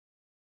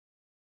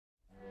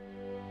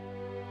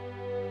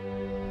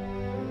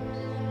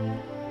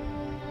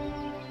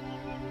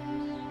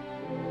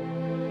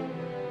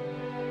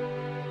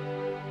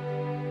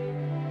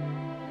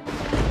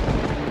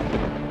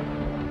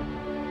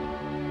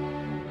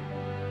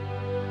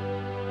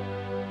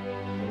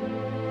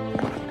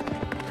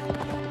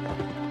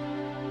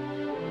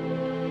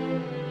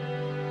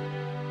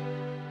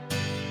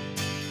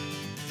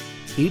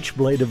Each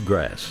blade of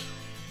grass,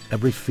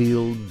 every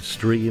field,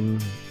 stream,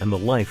 and the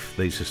life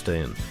they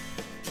sustain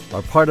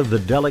are part of the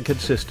delicate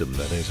system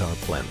that is our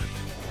planet.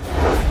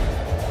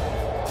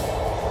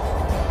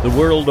 The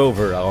world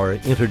over, our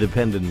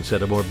interdependence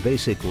at a more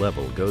basic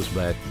level goes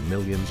back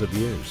millions of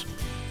years.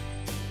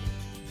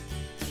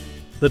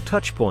 The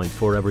touch point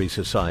for every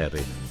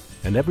society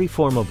and every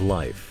form of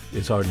life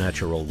is our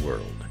natural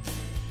world,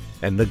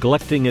 and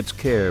neglecting its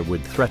care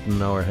would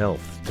threaten our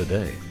health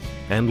today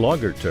and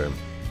longer term,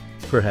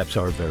 perhaps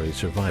our very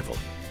survival.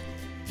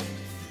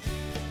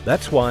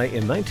 That's why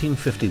in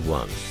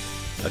 1951,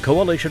 a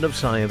coalition of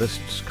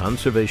scientists,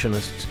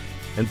 conservationists,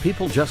 and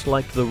people just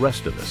like the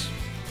rest of us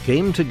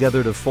came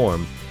together to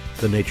form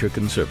the Nature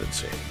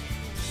Conservancy.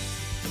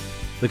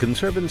 The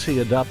Conservancy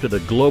adopted a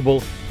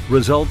global,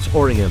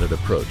 results-oriented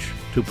approach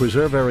to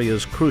preserve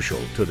areas crucial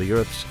to the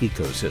Earth's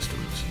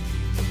ecosystems.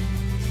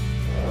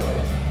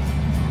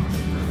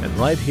 And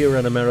right here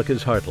in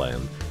America's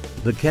heartland,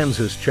 the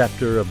Kansas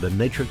chapter of the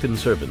Nature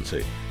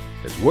Conservancy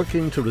is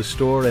working to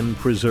restore and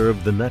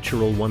preserve the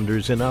natural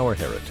wonders in our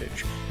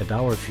heritage and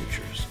our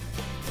futures,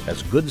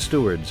 as good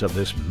stewards of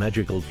this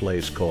magical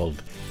place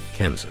called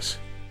Kansas.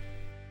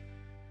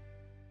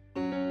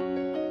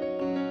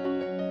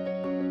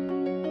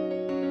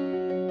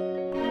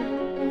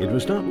 It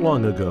was not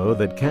long ago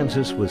that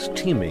Kansas was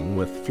teeming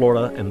with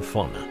flora and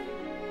fauna.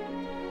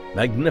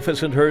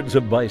 Magnificent herds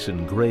of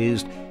bison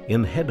grazed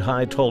in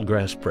head-high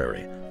tallgrass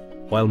prairie,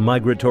 while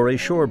migratory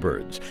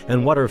shorebirds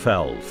and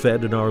waterfowl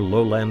fed in our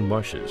lowland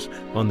marshes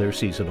on their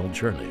seasonal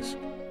journeys.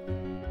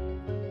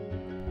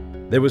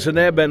 There was an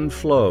ebb and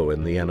flow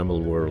in the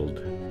animal world,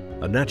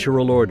 a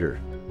natural order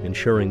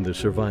ensuring the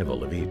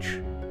survival of each.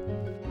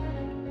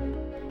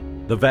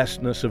 The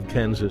vastness of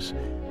Kansas,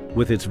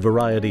 with its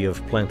variety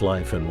of plant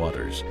life and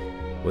waters,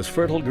 was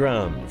fertile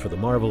ground for the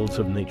marvels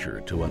of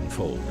nature to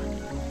unfold.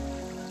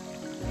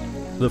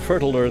 The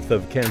fertile earth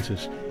of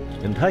Kansas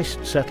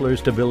enticed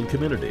settlers to build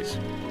communities,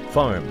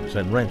 farms,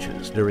 and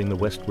ranches during the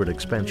westward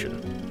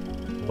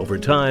expansion. Over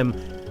time,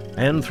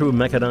 and through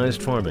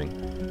mechanized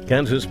farming,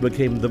 Kansas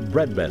became the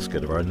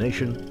breadbasket of our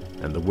nation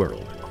and the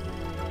world.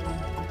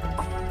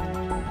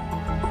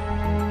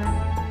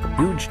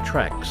 Huge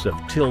tracts of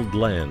tilled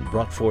land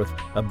brought forth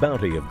a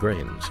bounty of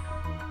grains,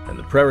 and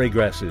the prairie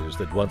grasses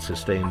that once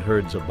sustained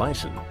herds of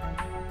bison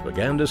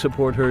began to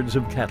support herds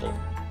of cattle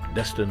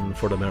destined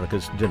for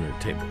America's dinner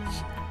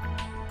tables.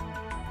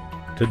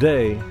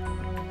 Today,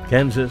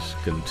 Kansas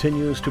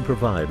continues to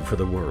provide for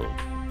the world,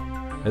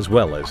 as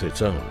well as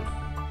its own.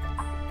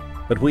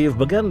 But we have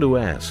begun to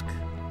ask,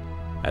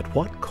 at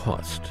what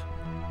cost?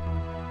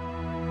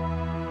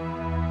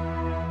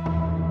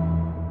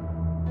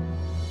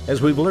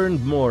 As we've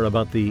learned more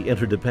about the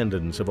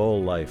interdependence of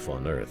all life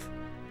on Earth,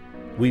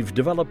 we've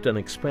developed an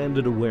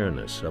expanded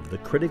awareness of the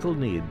critical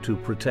need to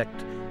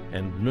protect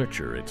and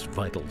nurture its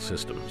vital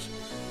systems.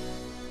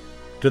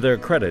 To their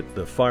credit,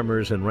 the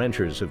farmers and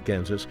ranchers of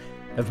Kansas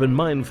have been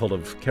mindful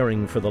of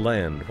caring for the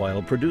land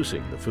while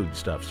producing the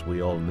foodstuffs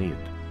we all need.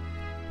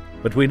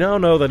 But we now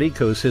know that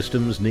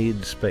ecosystems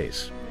need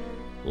space,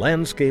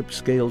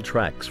 landscape-scale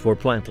tracts for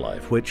plant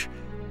life, which,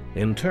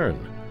 in turn,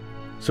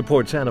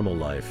 supports animal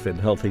life in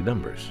healthy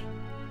numbers.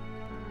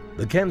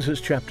 The Kansas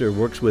chapter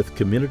works with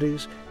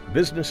communities,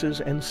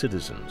 businesses, and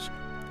citizens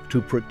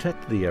to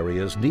protect the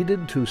areas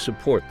needed to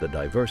support the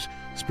diverse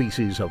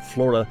species of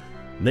flora,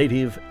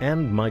 native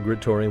and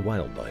migratory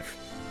wildlife,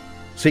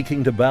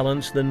 seeking to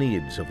balance the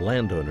needs of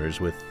landowners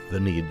with the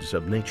needs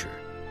of nature.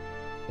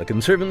 The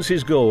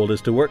Conservancy's goal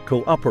is to work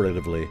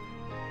cooperatively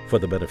for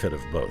the benefit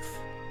of both.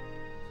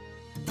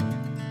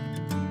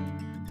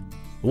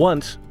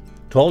 Once,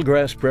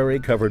 tallgrass prairie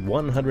covered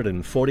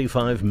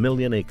 145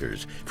 million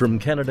acres from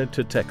Canada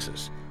to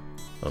Texas.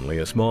 Only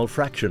a small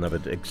fraction of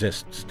it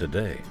exists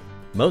today,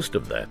 most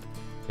of that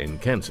in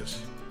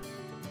Kansas.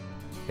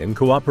 In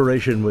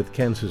cooperation with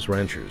Kansas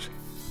ranchers,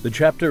 the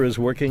chapter is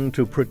working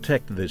to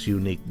protect this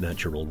unique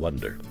natural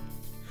wonder.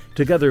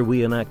 Together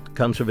we enact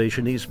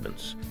conservation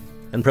easements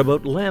and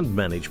promote land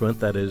management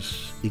that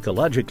is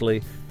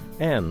ecologically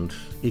and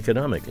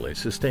economically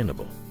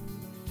sustainable.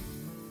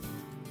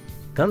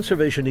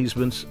 Conservation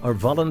easements are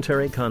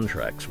voluntary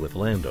contracts with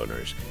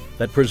landowners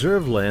that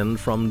preserve land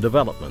from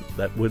development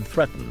that would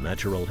threaten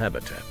natural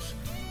habitats.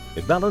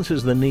 It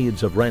balances the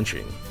needs of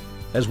ranching,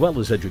 as well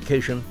as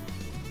education,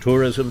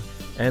 tourism,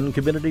 and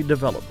community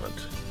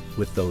development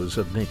with those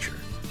of nature.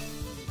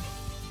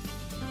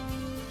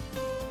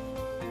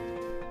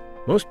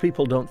 Most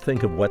people don't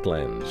think of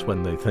wetlands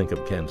when they think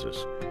of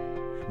Kansas,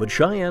 but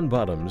Cheyenne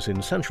Bottoms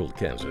in central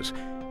Kansas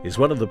is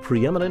one of the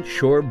preeminent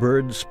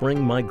shorebird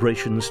spring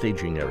migration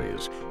staging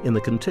areas in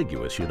the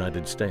contiguous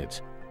United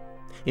States.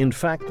 In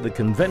fact, the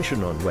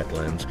Convention on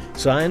Wetlands,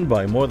 signed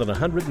by more than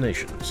 100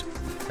 nations,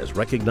 has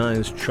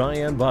recognized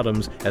Cheyenne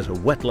Bottoms as a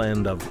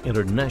wetland of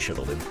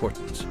international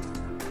importance.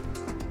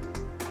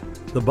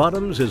 The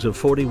Bottoms is a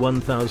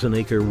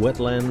 41,000-acre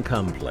wetland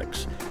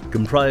complex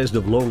comprised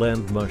of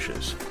lowland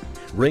marshes,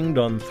 ringed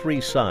on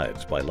three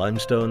sides by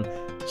limestone,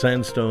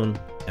 sandstone,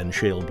 and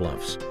shale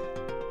bluffs.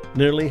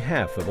 Nearly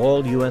half of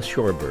all U.S.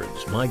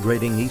 shorebirds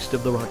migrating east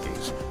of the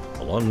Rockies,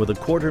 along with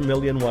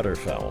 250,000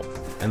 waterfowl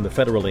and the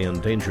federally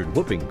endangered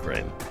whooping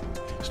crane,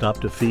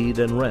 stop to feed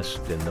and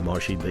rest in the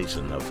marshy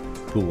basin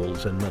of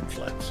pools and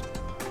mudflats.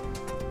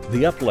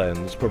 The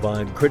uplands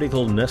provide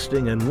critical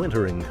nesting and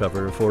wintering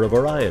cover for a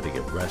variety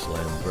of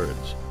grassland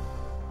birds.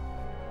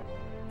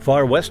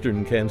 Far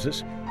western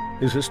Kansas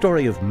is a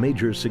story of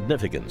major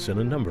significance in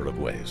a number of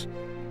ways.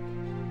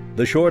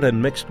 The short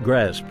and mixed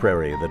grass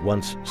prairie that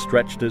once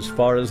stretched as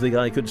far as the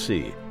eye could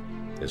see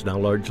is now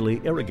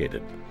largely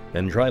irrigated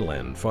and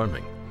dryland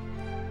farming.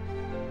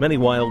 Many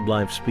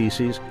wildlife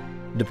species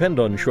depend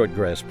on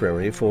shortgrass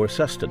prairie for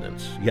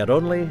sustenance, yet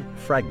only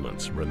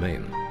fragments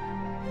remain.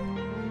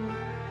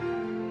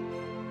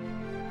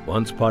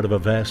 Once part of a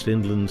vast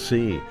inland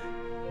sea,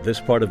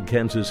 this part of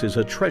Kansas is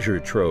a treasure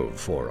trove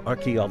for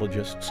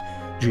archaeologists,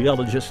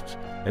 geologists,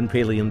 and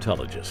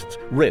paleontologists,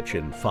 rich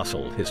in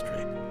fossil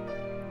history.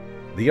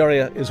 The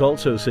area is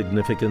also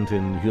significant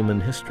in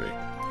human history.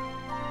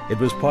 It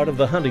was part of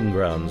the hunting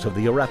grounds of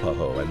the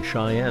Arapaho and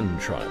Cheyenne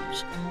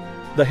tribes.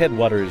 The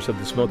headwaters of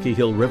the Smoky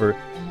Hill River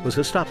was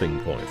a stopping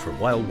point for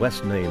Wild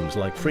West names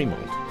like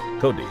Fremont,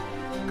 Cody,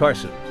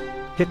 Carson,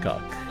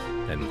 Hickok,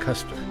 and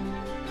Custer.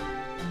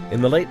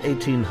 In the late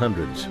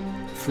 1800s,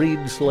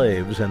 freed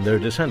slaves and their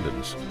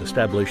descendants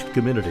established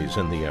communities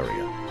in the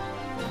area.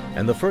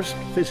 And the first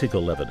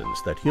physical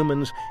evidence that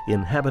humans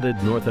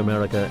inhabited North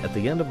America at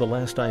the end of the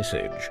last ice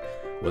age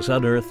was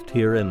unearthed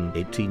here in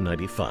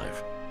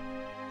 1895.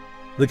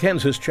 The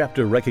Kansas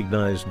chapter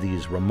recognized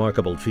these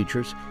remarkable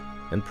features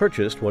and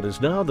purchased what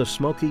is now the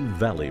Smoky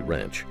Valley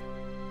Ranch.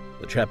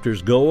 The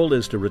chapter's goal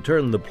is to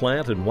return the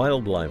plant and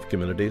wildlife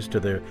communities to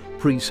their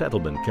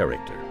pre-settlement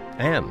character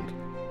and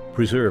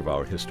preserve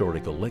our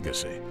historical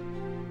legacy.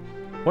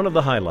 One of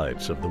the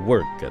highlights of the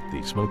work at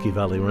the Smoky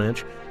Valley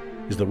Ranch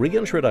is the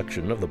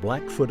reintroduction of the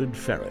black-footed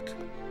ferret,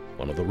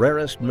 one of the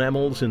rarest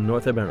mammals in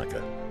North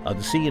America,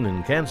 unseen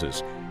in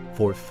Kansas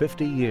for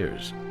 50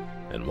 years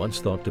and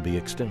once thought to be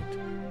extinct.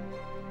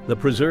 The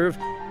preserve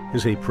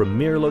is a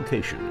premier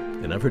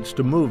location in efforts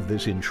to move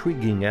this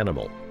intriguing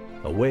animal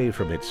away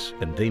from its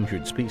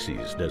endangered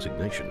species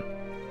designation.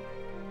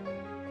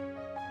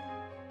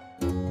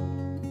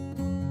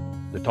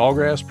 The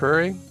tallgrass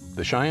prairie,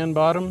 the Cheyenne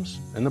Bottoms,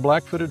 and the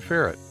black-footed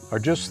ferret are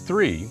just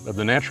three of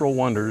the natural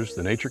wonders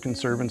the Nature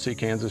Conservancy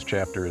Kansas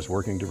Chapter is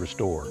working to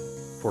restore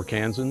for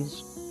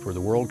Kansans, for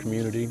the world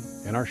community,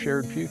 and our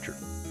shared future.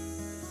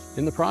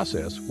 In the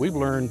process, we've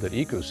learned that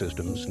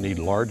ecosystems need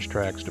large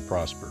tracts to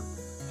prosper,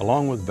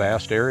 along with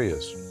vast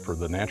areas for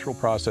the natural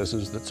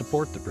processes that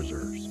support the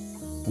preserves.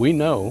 We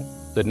know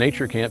that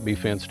nature can't be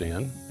fenced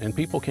in and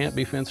people can't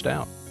be fenced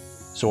out.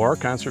 So our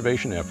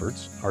conservation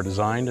efforts are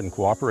designed in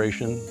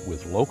cooperation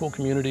with local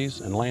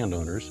communities and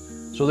landowners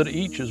so that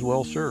each is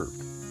well served.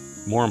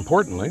 More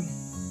importantly,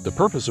 the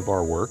purpose of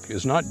our work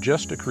is not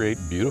just to create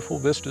beautiful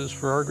vistas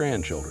for our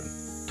grandchildren.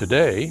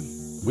 Today,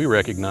 we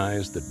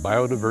recognize that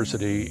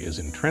biodiversity is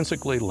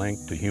intrinsically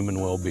linked to human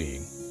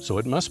well-being, so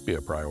it must be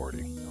a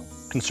priority.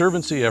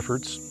 Conservancy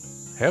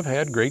efforts have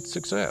had great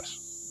success,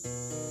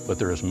 but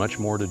there is much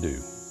more to do.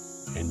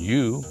 And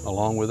you,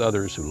 along with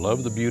others who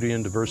love the beauty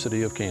and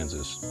diversity of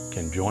Kansas,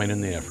 can join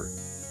in the effort.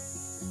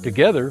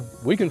 Together,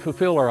 we can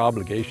fulfill our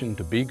obligation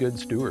to be good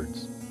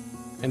stewards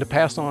and to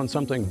pass on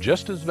something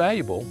just as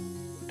valuable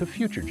to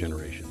future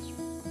generations.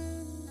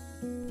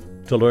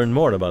 To learn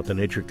more about the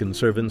Nature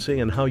Conservancy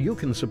and how you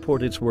can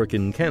support its work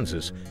in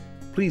Kansas,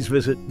 please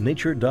visit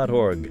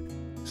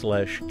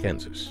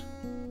nature.org/Kansas.